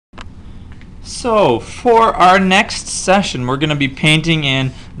So for our next session, we're going to be painting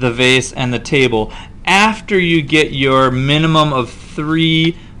in the vase and the table after you get your minimum of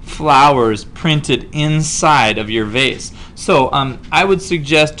 3 flowers printed inside of your vase. So I would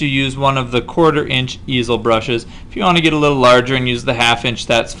suggest you use one of the 1/4-inch easel brushes. If you want to get a little larger and use the 1/2 inch,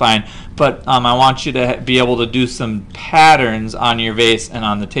 that's fine. But I want you to be able to do some patterns on your vase and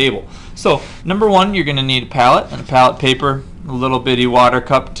on the table. So number one, you're going to need a palette and a palette paper, a little bitty water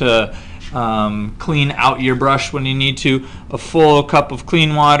cup to clean out your brush when you need to, a full cup of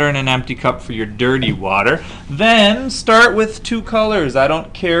clean water and an empty cup for your dirty water. Then start with 2 colors. I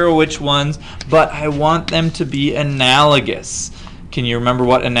don't care which ones, but I want them to be analogous. Can you remember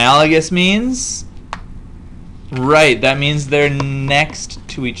what analogous means? Right, that means they're next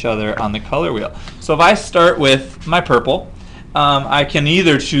to each other on the color wheel. So if I start with my purple, I can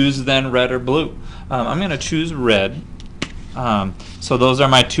either choose then red or blue. I'm going to choose red. So those are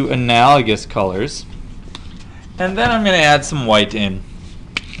my 2 analogous colors. And then I'm going to add some white in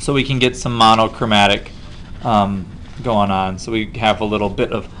so we can get some monochromatic going on. So we have a little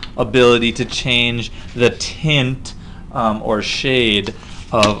bit of ability to change the tint or shade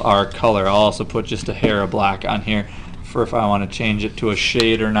of our color. I'll also put just a hair of black on here for if I want to change it to a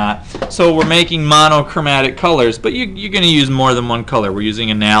shade or not. So we're making monochromatic colors, but you're going to use more than one color. We're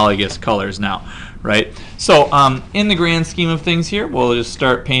using analogous colors now, right? So in the grand scheme of things here, we'll just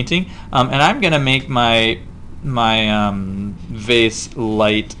start painting, and I'm going to make my vase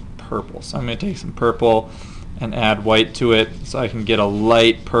light purple. So I'm going to take some purple and add white to it so I can get a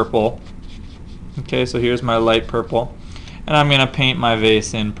light purple. Okay, so here's my light purple, and I'm going to paint my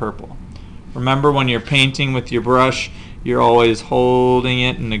vase in purple. Remember, when you're painting with your brush, you're always holding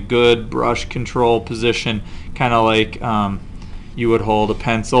it in a good brush control position, kind of like you would hold a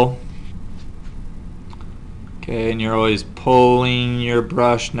pencil. Okay, and you're always pulling your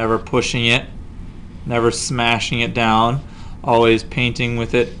brush, never pushing it, never smashing it down, always painting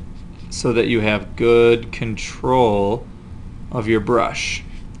with it so that you have good control of your brush.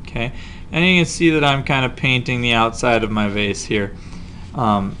 Okay, and you can see that I'm kind of painting the outside of my vase here.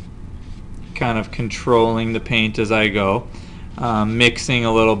 Kind of controlling the paint as I go, mixing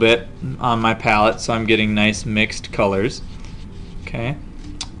a little bit on my palette so I'm getting nice mixed colors. Okay.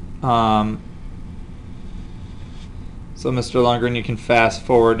 So Mr. Lundgren, you can fast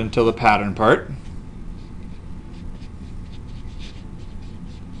forward until the pattern part.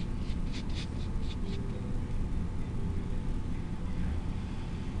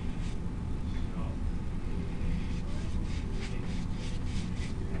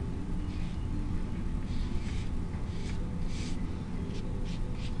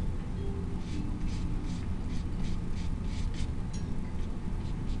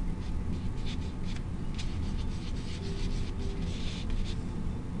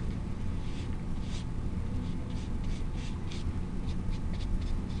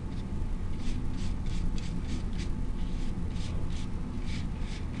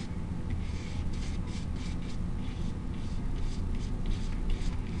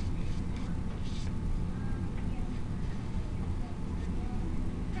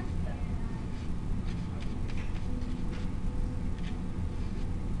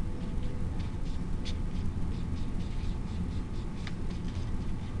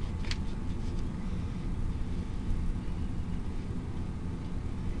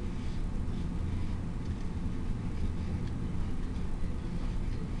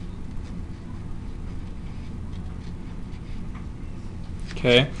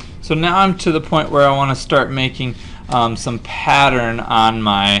 Okay, so now I'm to the point where I want to start making some pattern on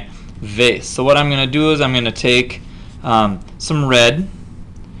my vase. So what I'm going to do is I'm going to take some red.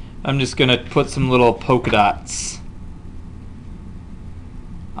 I'm just going to put some little polka dots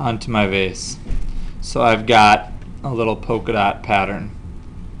onto my vase. So I've got a little polka dot pattern.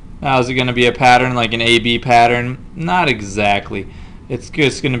 Now, is it going to be a pattern like an AB pattern? Not exactly. It's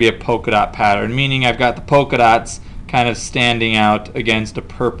just going to be a polka dot pattern, meaning I've got the polka dots kind of standing out against a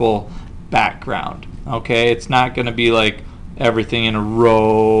purple background. Okay, it's not going to be like everything in a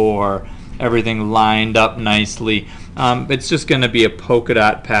row or everything lined up nicely. It's just going to be a polka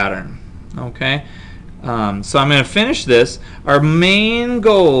dot pattern. Okay, so I'm going to finish this. Our main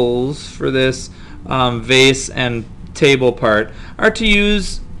goals for this vase and table part are to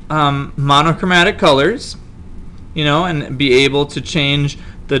use monochromatic colors, you know, and be able to change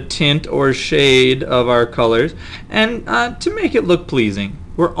the tint or shade of our colors, and to make it look pleasing.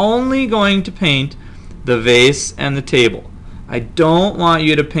 We're only going to paint the vase and the table. I don't want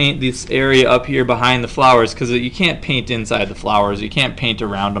you to paint this area up here behind the flowers, because you can't paint inside the flowers. You can't paint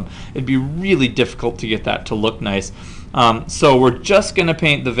around them. It'd be really difficult to get that to look nice. So we're just going to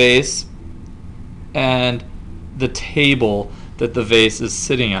paint the vase and the table that the vase is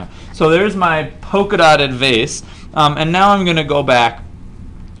sitting on. So there's my polka dotted vase, and now I'm going to go back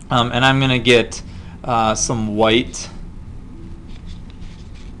and I'm going to get some white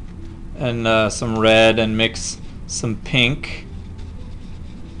and some red and mix some pink.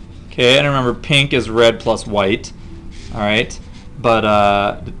 Okay, and remember pink is red plus white, all right,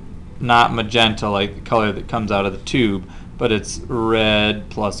 but not magenta like the color that comes out of the tube, but it's red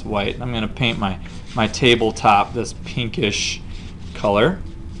plus white. I'm going to paint my tabletop this pinkish color.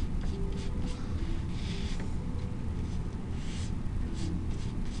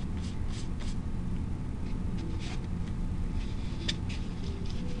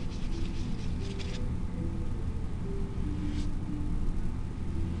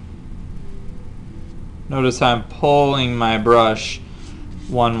 Notice how I'm pulling my brush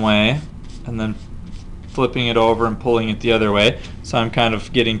one way and then flipping it over and pulling it the other way. So I'm kind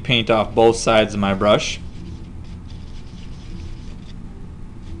of getting paint off both sides of my brush.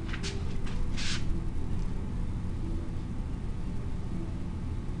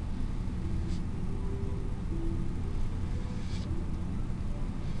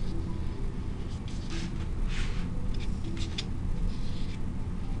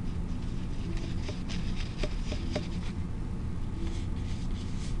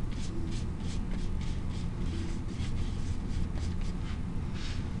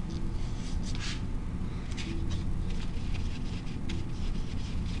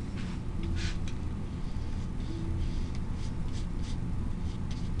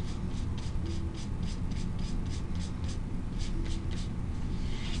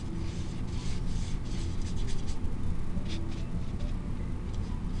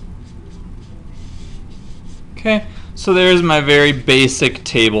 Okay, so there's my very basic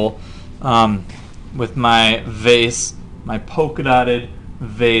table with my vase, my polka dotted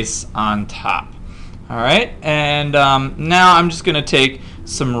vase on top. All right, and now I'm just going to take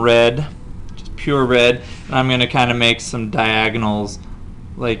some red, just pure red, and I'm going to kind of make some diagonals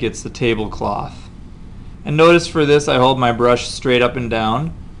like it's the tablecloth. And notice for this I hold my brush straight up and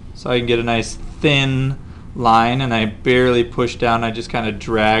down so I can get a nice thin line, and I barely push down. I just kind of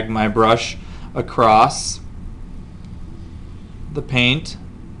drag my brush across the paint,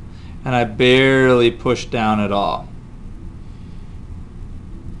 and I barely push down at all.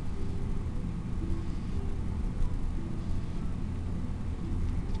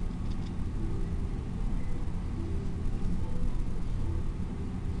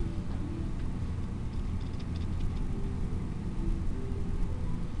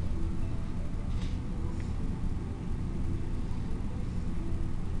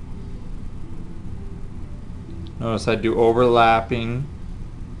 Notice I do overlapping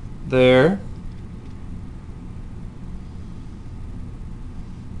there.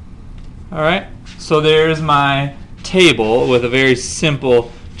 Alright, so there's my table with a very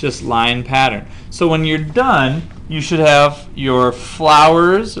simple just line pattern. So when you're done, you should have your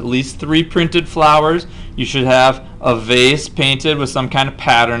flowers, at least 3 printed flowers. You should have a vase painted with some kind of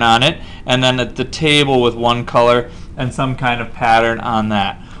pattern on it, and then at the table with one color and some kind of pattern on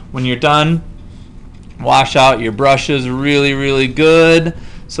that. When you're done, wash out your brushes really good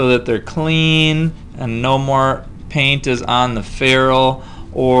so that they're clean and no more paint is on the ferrule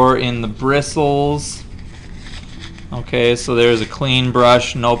or in the bristles. Okay, so there's a clean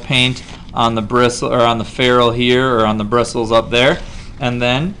brush, no paint on the bristle or on the ferrule here or on the bristles up there. And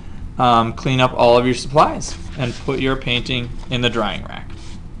then clean up all of your supplies and put your painting in the drying rack.